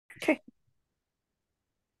Okay.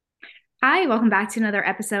 Hi, welcome back to another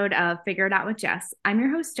episode of Figure It Out with Jess. I'm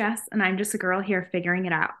your host, Jess, and I'm just a girl here figuring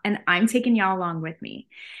it out, and I'm taking y'all along with me.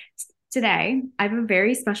 Today, I have a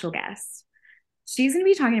very special guest. She's going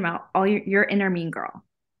to be talking about all your inner mean girl.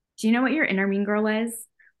 Do you know what your inner mean girl is?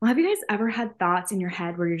 Well, have you guys ever had thoughts in your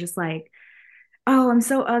head where you're just like, oh, I'm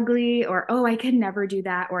so ugly, or oh, I could never do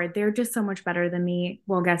that, or they're just so much better than me?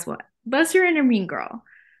 Well, guess what? That's your inner mean girl.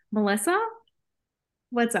 Melissa,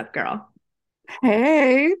 what's up, girl?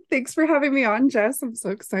 Hey, thanks for having me on, Jess. I'm so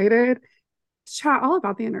excited to chat all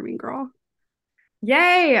about the inner mean girl.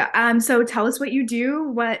 Yay. So tell us what you do.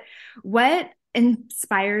 What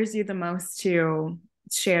inspires you the most to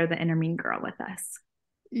share the inner mean girl with us?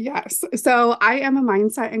 Yes. So I am a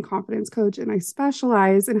mindset and confidence coach, and I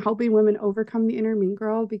specialize in helping women overcome the inner mean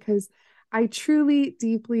girl because I truly,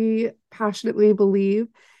 deeply, passionately believe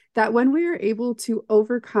that when we are able to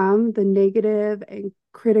overcome the negative and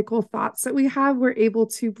critical thoughts that we have, we're able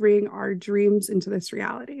to bring our dreams into this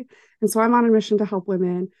reality. And so I'm on a mission to help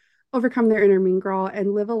women overcome their inner mean girl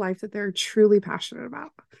and live a life that they're truly passionate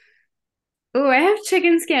about. Oh, I have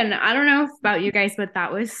chicken skin. I don't know about you guys, but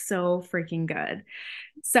that was so freaking good.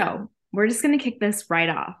 So we're just gonna kick this right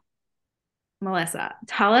off. Melissa,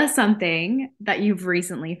 tell us something that you've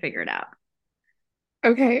recently figured out.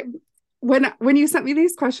 Okay. When you sent me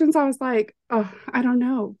these questions, I was like, oh, I don't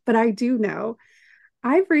know, but I do know.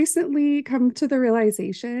 I've recently come to the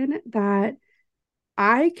realization that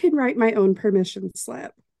I can write my own permission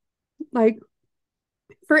slip, like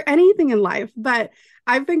for anything in life. But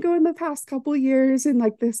I've been going the past couple years in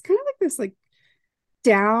like this kind of like this like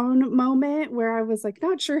down moment where I was like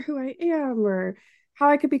not sure who I am or how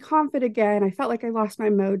I could be confident again. I felt like I lost my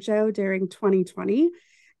mojo during 2020.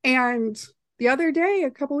 And the other day,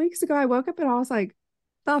 a couple weeks ago, I woke up and I was like,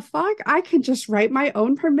 the fuck? I can just write my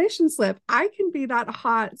own permission slip. I can be that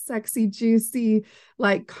hot, sexy, juicy,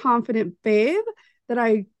 like confident babe that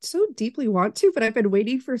I so deeply want to, but I've been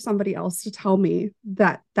waiting for somebody else to tell me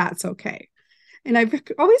that that's okay. And I've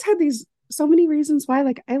always had these so many reasons why,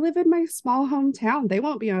 like, I live in my small hometown. They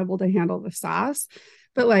won't be able to handle the sauce,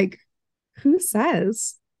 but like, who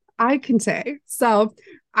says I can say? So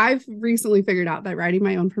I've recently figured out that writing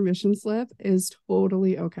my own permission slip is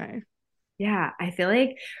totally okay. Yeah, I feel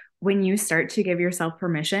like when you start to give yourself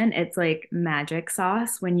permission, it's like magic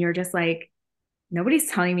sauce when you're just like, nobody's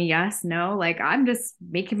telling me yes, no, like I'm just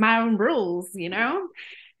making my own rules, you know?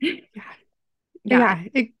 Yeah. Yeah.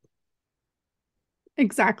 Yeah.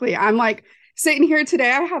 Exactly. I'm like sitting here today.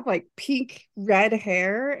 I have like pink red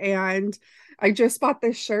hair, and I just bought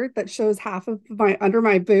this shirt that shows half of my under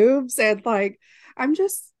my boobs. And like, I'm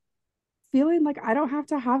just feeling like I don't have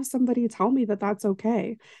to have somebody tell me that that's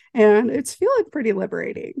okay. And it's feeling pretty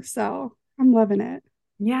liberating. So I'm loving it.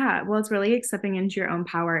 Yeah, well, it's really stepping into your own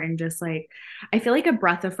power and just like, I feel like a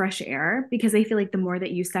breath of fresh air because I feel like the more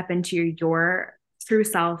that you step into your true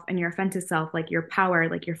self and your authentic self, like your power,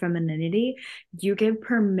 like your femininity, you give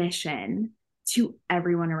permission to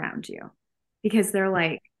everyone around you because they're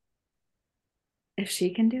like, if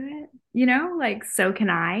she can do it, like so can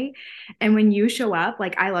I. And when you show up,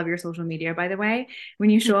 like I love your social media, by the way.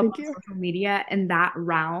 When you Well, show up thank on you. social media in that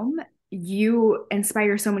realm, you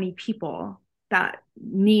inspire so many people that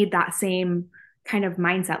need that same kind of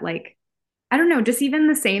mindset. Like, I don't know, just even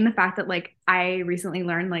the fact that like I recently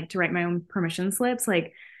learned like to write my own permission slips,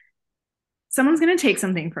 like someone's gonna take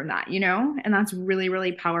something from that, And that's really,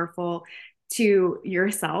 really powerful to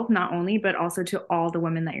yourself, not only, but also to all the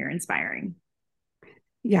women that you're inspiring.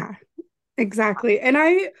 Yeah, exactly. And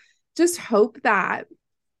I just hope that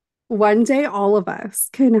one day all of us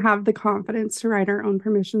can have the confidence to write our own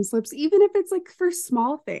permission slips, even if it's like for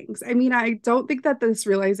small things. I mean, I don't think that this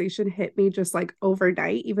realization hit me just like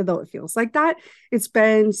overnight, even though it feels like that. It's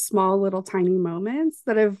been small, little, tiny moments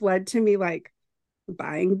that have led to me like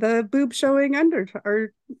buying the boob showing under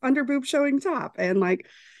or under boob showing top and like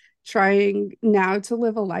trying now to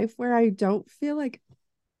live a life where I don't feel like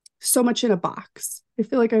so much in a box. I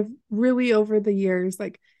feel like I've really over the years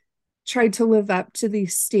like tried to live up to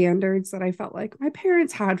these standards that I felt like my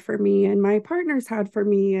parents had for me and my partners had for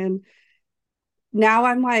me. And now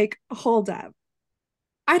I'm like, hold up.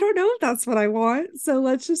 I don't know if that's what I want. So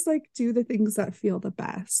let's just like do the things that feel the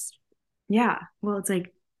best. Yeah. Well, it's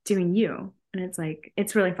like doing you. And it's like,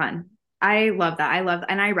 it's really fun. I love that.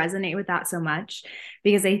 And I resonate with that so much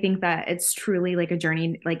because I think that it's truly like a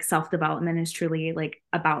journey, like self development is truly like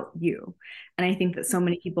about you. And I think that so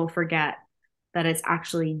many people forget that it's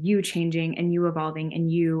actually you changing and you evolving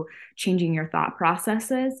and you changing your thought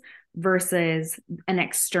processes versus an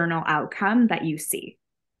external outcome that you see.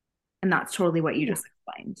 And that's totally what you Yeah. just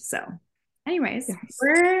explained. So, Anyways, Yes.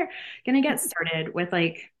 we're gonna get started with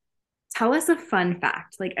like, tell us a fun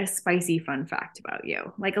fact, like a spicy fun fact about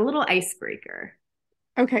you, like a little icebreaker.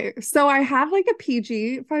 Okay, so I have like a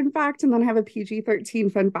PG fun fact and then I have a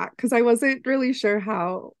PG-13 fun fact because I wasn't really sure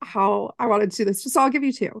how I wanted to do this. So I'll give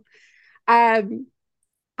you two. Um,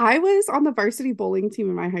 I was on the varsity bowling team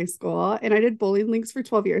in my high school and I did bowling leagues for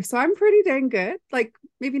 12 years. So I'm pretty dang good. Like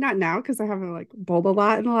maybe not now because I haven't like bowled a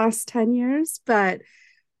lot in the last 10 years, but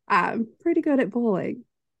pretty good at bowling.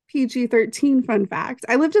 PG-13 fun fact.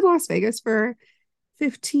 I lived in Las Vegas for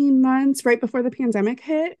 15 months right before the pandemic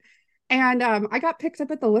hit. And I got picked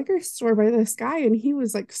up at the liquor store by this guy, and he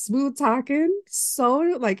was like smooth talking, so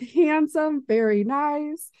like handsome, very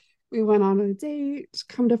nice. We went on a date.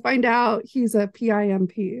 Come to find out, he's a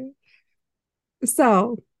PIMP.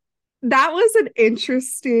 So that was an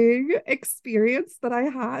interesting experience that I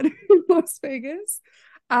had in Las Vegas.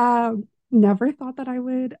 Never thought that I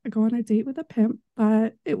would go on a date with a pimp,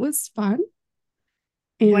 but it was fun.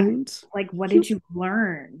 What And what did you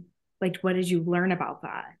learn? Like what did you learn about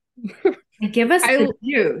that? Like, give us I, the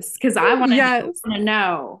juice because I want yes, to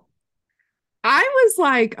know. I was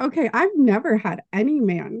like, okay, I've never had any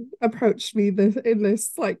man approach me this in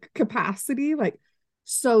this like capacity, like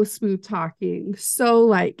so smooth talking, so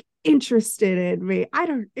like interested in me. I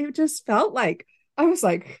don't, it just felt like I was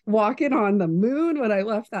like walking on the moon when I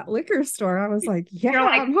left that liquor store. I was like, yeah, You're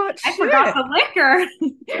like, I'm hot I forgot shit. the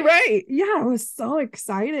liquor. Right. Yeah, I was so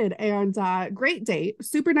excited and great date,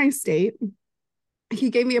 super nice date. He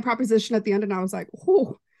gave me a proposition at the end and I was like,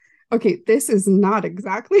 oh, okay, this is not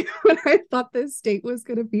exactly what I thought this date was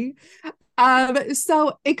going to be.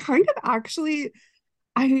 So it kind of actually,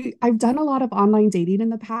 I've done a lot of online dating in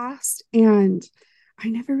the past, and I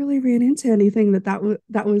never really ran into anything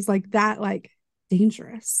that was like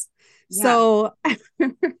dangerous. Yeah. So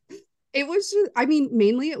it was just, I mean,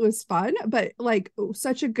 mainly it was fun, but like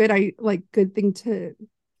such a good thing to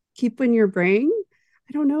keep in your brain.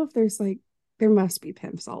 I don't know if there's like there must be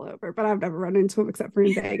pimps all over, but I've never run into them except for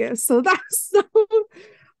in Vegas. So that's so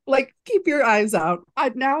like keep your eyes out.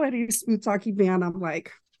 Now any smooth talking man, I'm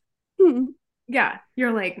like, Yeah.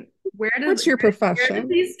 You're like, what's your where did profession?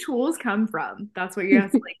 these tools come from? That's what you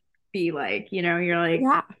have to like be like, you're like,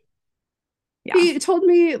 Yeah. yeah. He told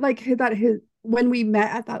me like that his when we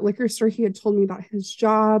met at that liquor store, he had told me that his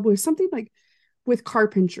job was something like with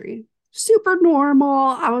carpentry. Super normal.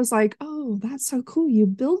 I was like, oh, that's so cool. You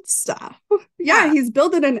build stuff. Yeah, Yeah. he's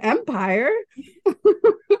building an empire.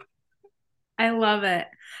 I love it.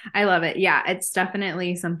 I love it. Yeah, it's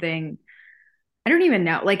definitely something I don't even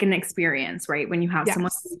know, like an experience, right? When you have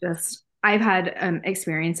someone Yes. who just, I've had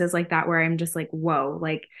experiences like that where I'm just like, whoa,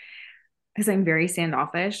 like, because I'm very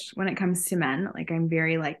standoffish when it comes to men. Like, I'm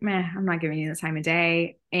very like, meh, I'm not giving you the time of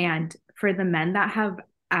day. And for the men that have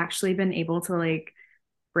actually been able to like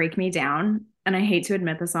break me down, and I hate to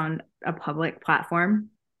admit this on a public platform,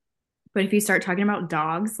 but if you start talking about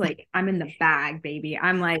dogs, like, I'm in the bag, baby.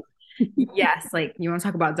 I'm like, yes, like, you want to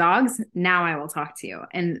talk about dogs? Now I will talk to you.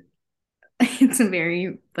 And it's a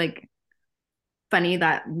very like funny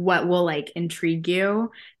that what will like intrigue you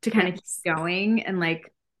to kind of Yes. keep going and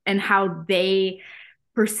like and how they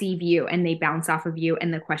perceive you and they bounce off of you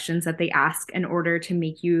and the questions that they ask in order to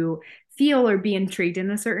make you feel or be intrigued in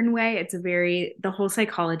a certain way. It's a very the whole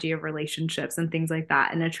psychology of relationships and things like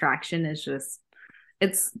that and attraction is just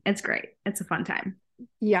it's great. It's a fun time.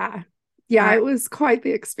 Yeah. All Yeah, right. it was quite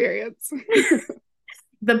the experience.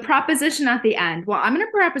 The proposition at the end. Well, I'm going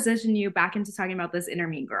to proposition you back into talking about this inner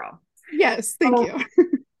mean girl. Yes, thank Oh,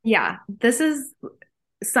 you. yeah, this is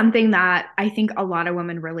something that I think a lot of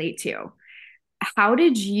women relate to.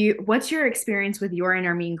 What's your experience with your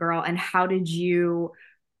inner mean girl, and how did you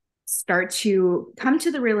start to come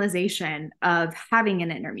to the realization of having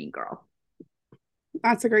an inner mean girl?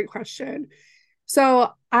 That's a great question.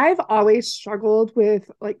 So I've always struggled with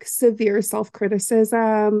like severe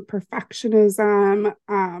self-criticism, perfectionism,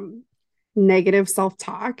 negative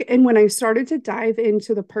self-talk. And when I started to dive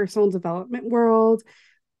into the personal development world,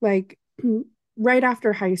 like right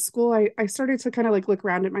after high school, I started to kind of like look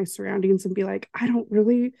around at my surroundings and be like, I don't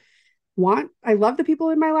really I love the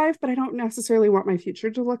people in my life, but I don't necessarily want my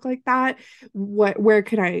future to look like that. Where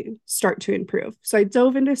could I start to improve? So I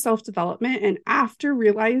dove into self-development, and after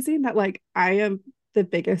realizing that like I am the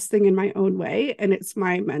biggest thing in my own way and it's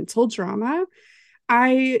my mental drama,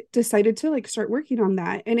 I decided to like start working on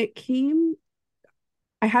that. And it came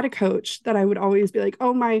I had a coach that I would always be like,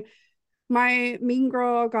 "Oh, my mean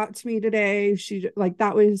girl got to me today." She like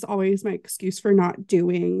that was always my excuse for not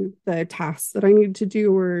doing the tasks that I needed to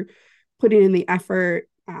do or putting in the effort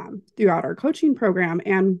throughout our coaching program.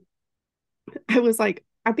 And I was like,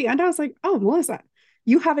 at the end, I was like, oh, Melissa,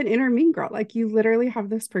 you have an inner mean girl. Like you literally have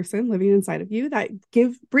this person living inside of you that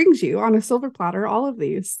brings you on a silver platter all of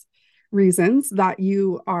these reasons that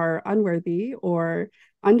you are unworthy or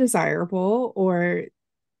undesirable or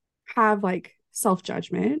have like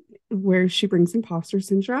self-judgment, where she brings imposter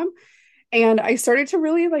syndrome. And I started to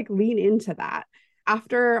really like lean into that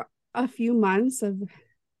after a few months of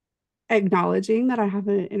acknowledging that I have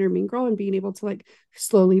an inner mean girl and being able to like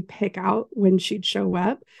slowly pick out when she'd show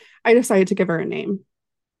up. I decided to give her a name.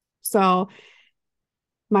 So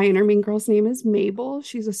my inner mean girl's name is Mabel.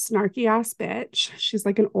 She's a snarky ass bitch. She's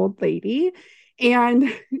like an old lady.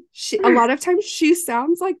 And a lot of times she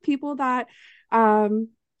sounds like people that um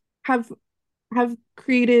have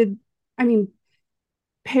created, I mean,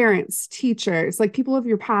 parents, teachers, like people of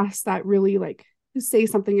your past that really like say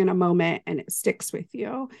something in a moment and it sticks with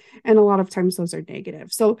you. And a lot of times those are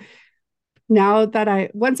negative. So now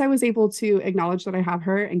that once I was able to acknowledge that I have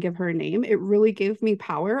her and give her a name, it really gave me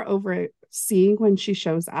power over seeing when she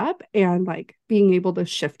shows up and like being able to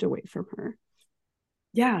shift away from her.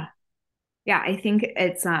 Yeah. Yeah. I think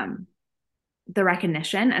it's the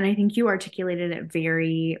recognition. And I think you articulated it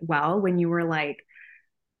very well when you were like,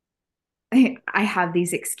 I have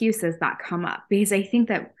these excuses that come up, because I think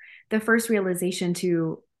that the first realization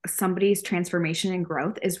to somebody's transformation and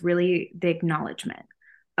growth is really the acknowledgement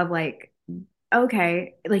of like,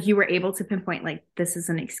 okay, like you were able to pinpoint, like, this is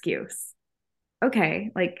an excuse.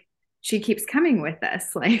 Okay, like she keeps coming with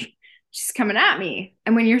this, like she's coming at me.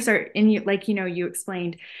 And when and you like, you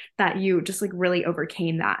explained that you just like really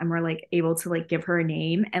overcame that and were like able to like give her a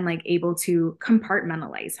name and like able to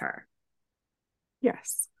compartmentalize her.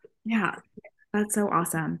 Yes. Yeah, that's so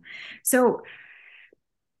awesome. So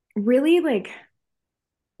really like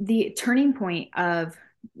the turning point of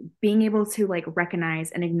being able to like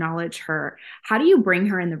recognize and acknowledge her, how do you bring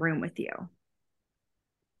her in the room with you?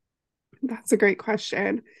 That's a great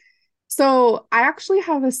question. So I actually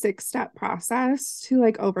have a 6-step process to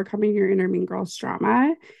like overcoming your inner mean girl's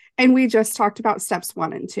drama. And we just talked about steps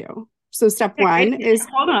 1 and 2. So step one is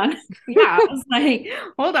Hold on. Yeah, I was like,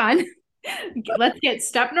 hold on. Let's get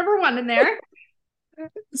step number one in there.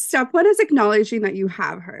 step one is acknowledging that you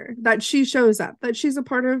have her, that she shows up, that she's a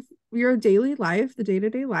part of your daily life, the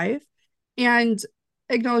day-to-day life, and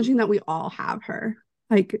acknowledging that we all have her.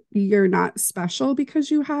 Like you're not special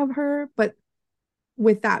because you have her, but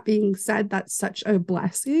with that being said, that's such a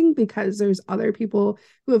blessing because there's other people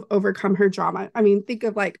who have overcome her drama. I mean, think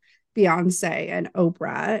of like Beyonce and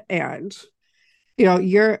Oprah, and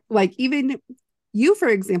you're like, even you, for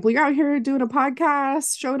example, you're out here doing a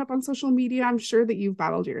podcast, showing up on social media. I'm sure that you've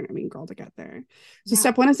battled your inner mean girl to get there. So, Yeah.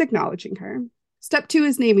 step 1 is acknowledging her. Step 2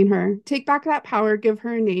 is naming her. Take back that power, give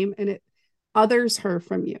her a name, and it others her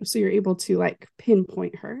from you. So, you're able to like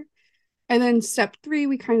pinpoint her. And then step 3,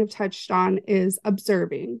 we kind of touched on, is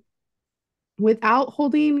observing without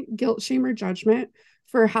holding guilt, shame, or judgment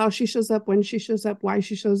for how she shows up, when she shows up, why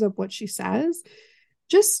she shows up, what she says.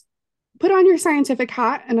 Just put on your scientific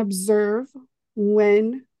hat and observe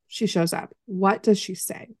when she shows up. What does she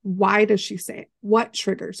say? Why does she say it? What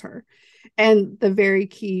triggers her? And the very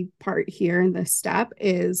key part here in this step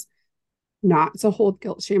is not to hold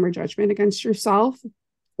guilt, shame, or judgment against yourself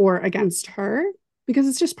or against her, because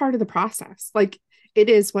it's just part of the process. Like it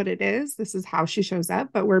is what it is. This is how she shows up,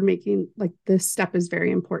 but we're making like this step is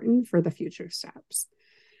very important for the future steps.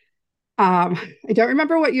 I don't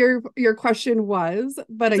remember what your question was,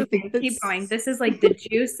 but It's I okay. think Keep going. that's This is like the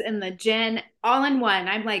juice and the gin all in one.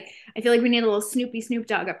 I'm like, I feel like we need a little Snoop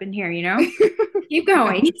Dogg up in here, you know? Keep yeah.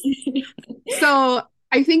 going. So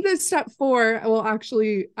I think that step 4 will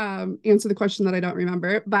actually answer the question that I don't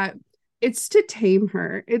remember, but it's to tame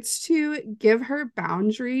her. It's to give her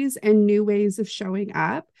boundaries and new ways of showing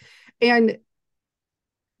up and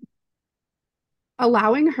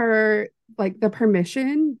allowing her like the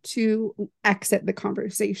permission to exit the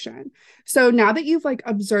conversation. So now that you've like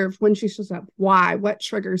observed when she shows up, why, what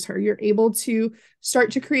triggers her, you're able to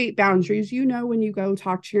start to create boundaries. When you go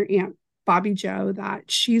talk to your Aunt Bobby Joe that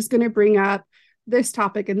she's going to bring up this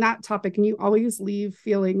topic and that topic, and you always leave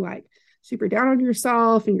feeling like super down on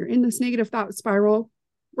yourself and you're in this negative thought spiral,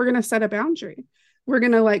 we're going to set a boundary. We're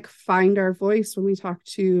going to like find our voice when we talk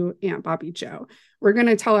to Aunt Bobby Joe. We're going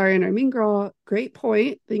to tell our inner mean girl, great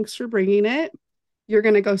point. Thanks for bringing it. You're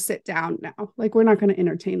going to go sit down now. Like, we're not going to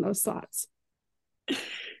entertain those thoughts.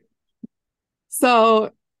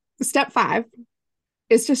 So, step 5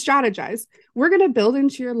 is to strategize. We're going to build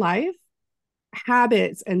into your life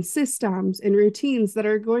habits and systems and routines that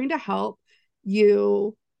are going to help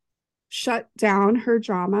you shut down her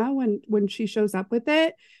drama when she shows up with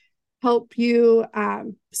it, help you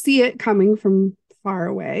see it coming from far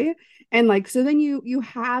away. And like, so then you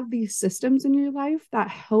have these systems in your life that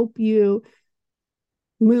help you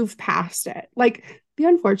move past it. Like the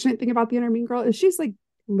unfortunate thing about the inner mean girl is she's like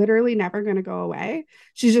literally never going to go away.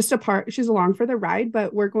 She's just a part, she's along for the ride,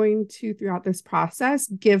 but we're going to, throughout this process,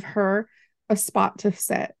 give her a spot to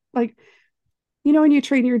sit. Like, you know, when you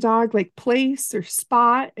train your dog, like place or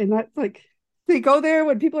spot, and that's like they go there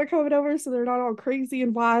when people are coming over so they're not all crazy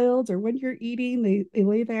and wild, or when you're eating, they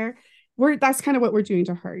lay there. We're that's kind of what we're doing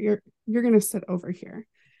to her. You're gonna sit over here.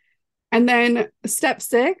 And then step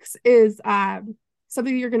six is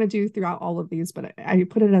something you're going to do throughout all of these, but I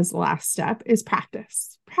put it as the last step is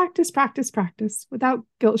practice. Practice, practice, practice without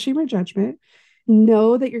guilt, shame, or judgment.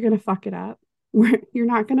 Know that you're going to fuck it up. You're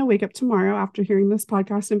not going to wake up tomorrow after hearing this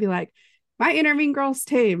podcast and be like, my inner mean girl's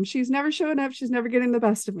tame. She's never showing up. She's never getting the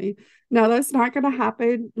best of me. No, that's not going to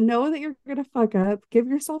happen. Know that you're going to fuck up. Give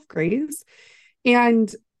yourself grace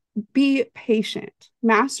and be patient.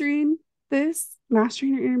 Mastering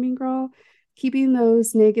your inner mean girl, keeping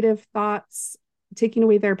those negative thoughts, taking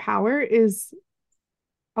away their power is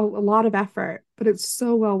a lot of effort, but it's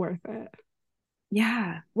so well worth it.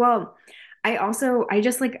 Yeah. Well, I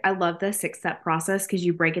just like, I love the 6 step process because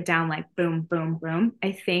you break it down like boom, boom, boom.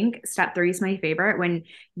 I think step 3 is my favorite when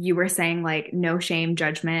you were saying like no shame,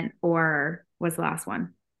 judgment, or what's the last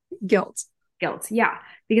one? Guilt. Guilt. Yeah.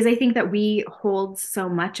 Because I think that we hold so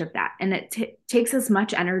much of that and it takes as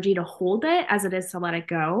much energy to hold it as it is to let it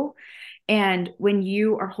go. And when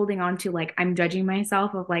you are holding on to like, I'm judging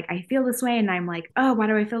myself of like, I feel this way. And I'm like, oh, why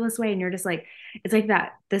do I feel this way? And you're just like, it's like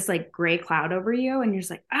that, this like gray cloud over you. And you're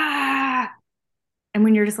just like, ah. And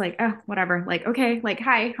when you're just like, oh, whatever, like, okay, like,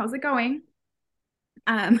 hi, how's it going?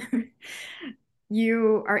 Um,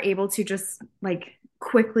 you are able to just like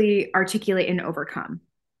quickly articulate and overcome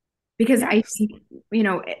because I Yes. think,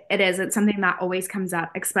 it's something that always comes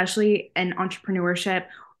up, especially in entrepreneurship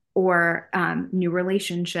or new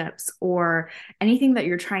relationships or anything that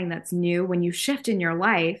you're trying that's new. When you shift in your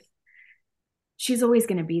life, she's always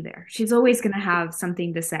going to be there. She's always going to have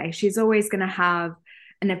something to say. She's always going to have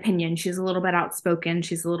an opinion. She's a little bit outspoken.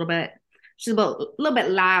 She's a little bit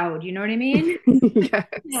loud. You know what I mean? Yes.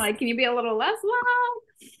 Like, can you be a little less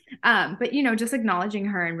loud? But just acknowledging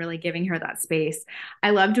her and really giving her that space. I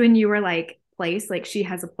loved when you were like, place, like she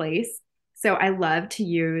has a place. So I love to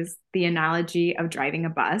use the analogy of driving a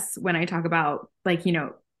bus when I talk about like,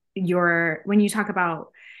 when you talk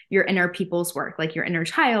about your inner people's work, like your inner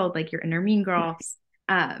child, like your inner mean girl. Yes.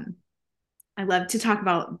 Um, I love to talk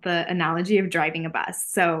about the analogy of driving a bus.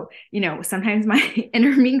 So, sometimes my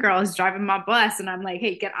inner mean girl is driving my bus and I'm like,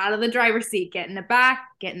 hey, get out of the driver's seat, get in the back,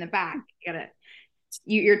 get in the back. Get it.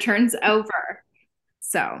 Your turn's over.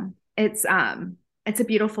 So it's a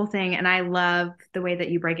beautiful thing. And I love the way that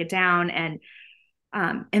you break it down and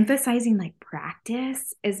emphasizing like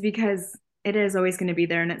practice is because it is always going to be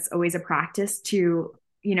there and it's always a practice to,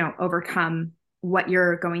 overcome what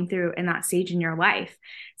you're going through in that stage in your life.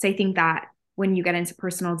 So I think that when you get into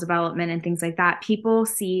personal development and things like that, people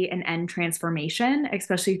see an end transformation,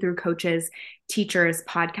 especially through coaches, teachers,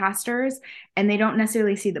 podcasters, and they don't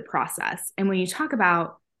necessarily see the process. And when you talk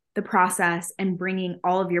about the process and bringing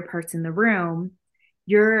all of your parts in the room,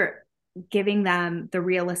 you're giving them the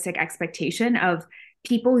realistic expectation of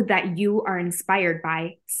people that you are inspired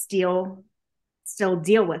by still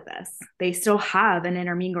deal with this. They still have an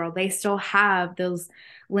inner mean girl. They still have those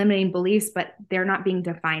limiting beliefs, but they're not being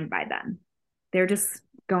defined by them. They're just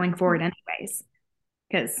going forward anyways.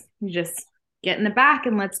 Because you just get in the back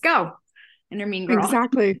and let's go. Inner mean girl.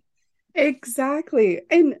 Exactly. Exactly.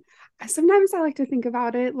 And sometimes I like to think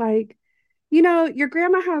about it like, your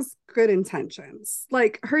grandma has good intentions.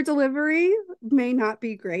 Like her delivery may not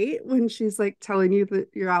be great when she's like telling you that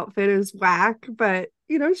your outfit is whack, but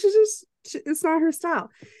it's not her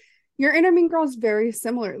style. Your inner mean girl is very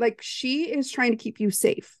similar. Like she is trying to keep you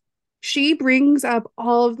safe. She brings up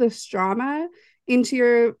all of this drama into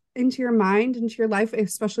your mind, into your life,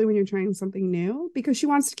 especially when you're trying something new, because she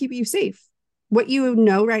wants to keep you safe. What you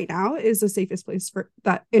know right now is the safest place for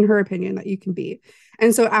that, in her opinion, that you can be.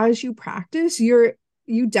 And so as you practice, you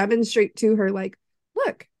demonstrate to her like,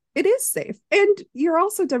 look, it is safe. And you're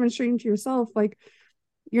also demonstrating to yourself like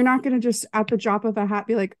you're not going to just at the drop of a hat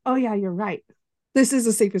be like, oh yeah, you're right. This is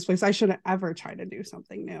the safest place. I shouldn't ever try to do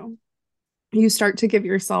something new. You start to give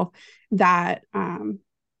yourself that oh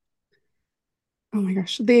my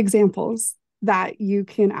gosh, the examples that you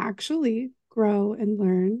can actually grow and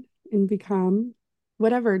learn and become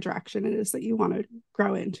whatever direction it is that you want to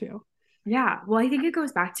grow into. Yeah. Well, I think it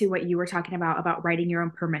goes back to what you were talking about writing your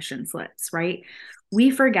own permission slips, right?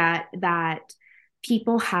 We forget that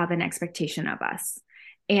people have an expectation of us.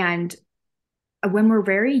 And when we're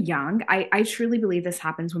very young, I truly believe this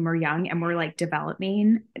happens when we're young and we're like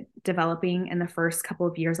developing in the first couple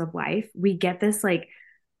of years of life. We get this like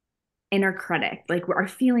inner critic, like our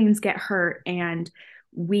feelings get hurt and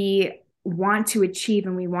we want to achieve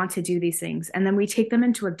and we want to do these things. And then we take them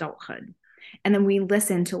into adulthood. And then we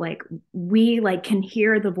listen to like, we like can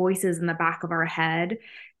hear the voices in the back of our head.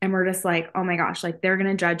 And we're just like, oh my gosh, like they're going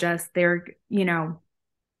to judge us. They're,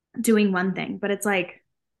 doing one thing, but it's like,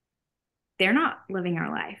 they're not living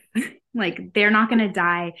our life. Like they're not going to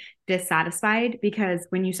die dissatisfied because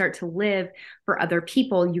when you start to live for other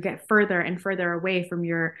people, you get further and further away from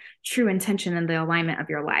your true intention and the alignment of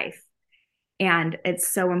your life. And it's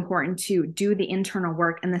so important to do the internal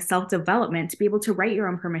work and the self development to be able to write your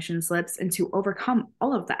own permission slips and to overcome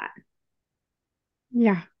all of that.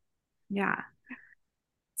 Yeah. Yeah.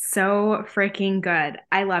 So freaking good.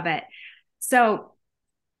 I love it. So,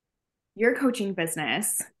 your coaching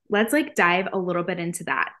business, let's like dive a little bit into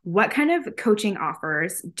that. What kind of coaching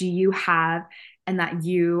offers do you have and that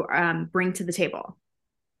you bring to the table?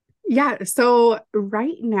 Yeah. So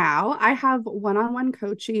right now I have one-on-one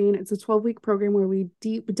coaching. It's a 12-week program where we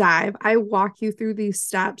deep dive. I walk you through these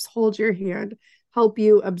steps, hold your hand, help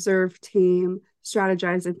you observe, tame,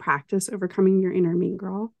 strategize, and practice overcoming your inner mean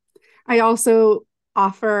girl. I also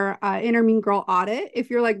offer inner mean girl audit. If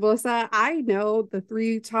you're like, Melissa, I know the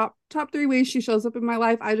top three ways she shows up in my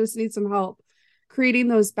life. I just need some help creating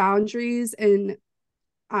those boundaries and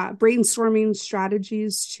brainstorming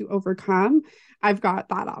strategies to overcome. I've got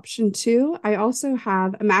that option too. I also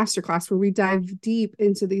have a masterclass where we dive deep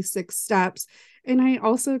into these 6 steps. And I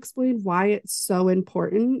also explain why it's so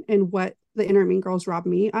important and what the inner mean girls rob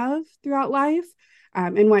me of throughout life,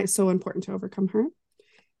 and why it's so important to overcome her.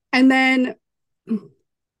 And then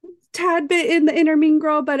tad bit in the inner mean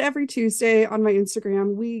girl, but every Tuesday on my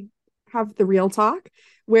Instagram, we have the real talk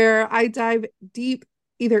where I dive deep,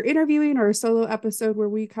 either interviewing or a solo episode where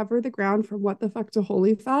we cover the ground from what the fuck to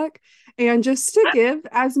holy fuck. And just to give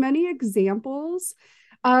as many examples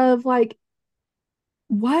of like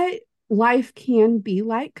what life can be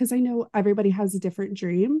like, because I know everybody has a different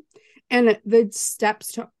dream, and the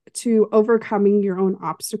steps to overcoming your own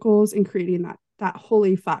obstacles and creating that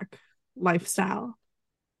holy fuck lifestyle.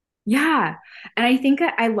 Yeah. And I think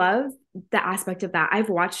I love the aspect of that. I've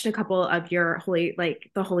watched a couple of your holy,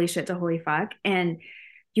 like the holy shit to holy fuck. And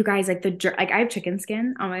you guys, like like I have chicken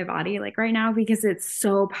skin on my body, like right now, because it's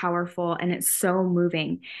so powerful and it's so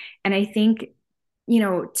moving. And I think,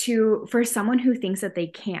 for someone who thinks that they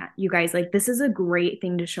can't, you guys, like this is a great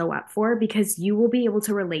thing to show up for because you will be able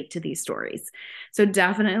to relate to these stories. So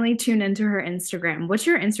definitely tune into her Instagram. What's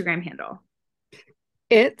your Instagram handle?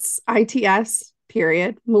 It's ITS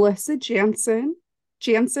period. Melissa Janson.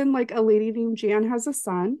 Janson, like a lady named Jan has a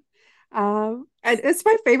son. And it's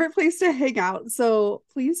my favorite place to hang out. So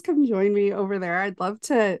please come join me over there. I'd love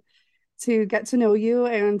to get to know you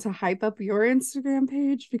and to hype up your Instagram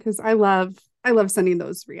page because I love sending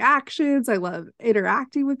those reactions. I love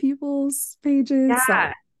interacting with people's pages. So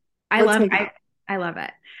Yeah. I let's love hang I out. I love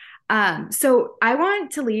it. So I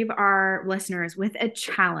want to leave our listeners with a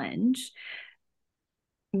challenge.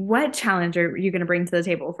 What challenge are you going to bring to the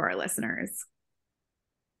table for our listeners?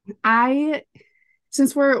 I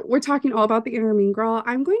Since we're talking all about the inner mean girl,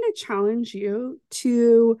 I'm going to challenge you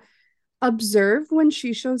to observe when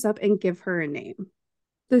she shows up and give her a name.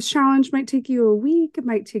 This challenge might take you a week, it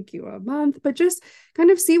might take you a month, but just kind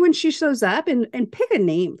of see when she shows up and pick a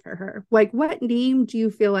name for her. Like, what name do you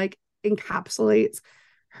feel like encapsulates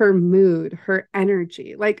her mood, her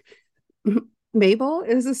energy? Like, Mabel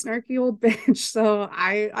is a snarky old bitch, so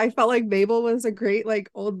I felt like Mabel was a great like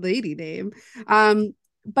old lady name.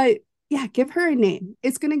 But yeah, give her a name.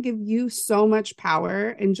 It's going to give you so much power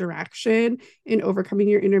and direction in overcoming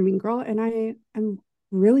your inner mean girl. And I am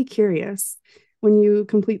really curious when you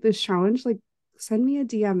complete this challenge, like send me a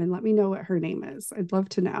DM and let me know what her name is. I'd love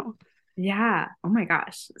to know. Yeah. Oh my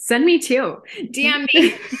gosh. Send me too. DM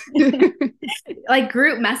me. Like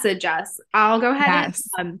group message us. I'll go ahead and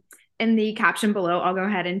Yes. in the caption below, I'll go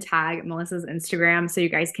ahead and tag Melissa's Instagram so you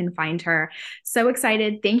guys can find her. So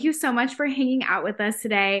excited. Thank you so much for hanging out with us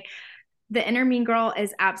today. The inner mean girl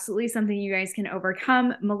is absolutely something you guys can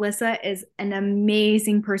overcome. Melissa is an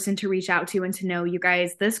amazing person to reach out to and to know. You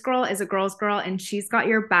guys, this girl is a girl's girl and she's got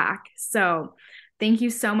your back. So thank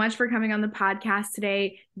you so much for coming on the podcast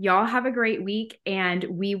today. Y'all have a great week and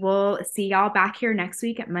we will see y'all back here next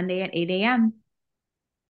week at Monday at 8 a.m.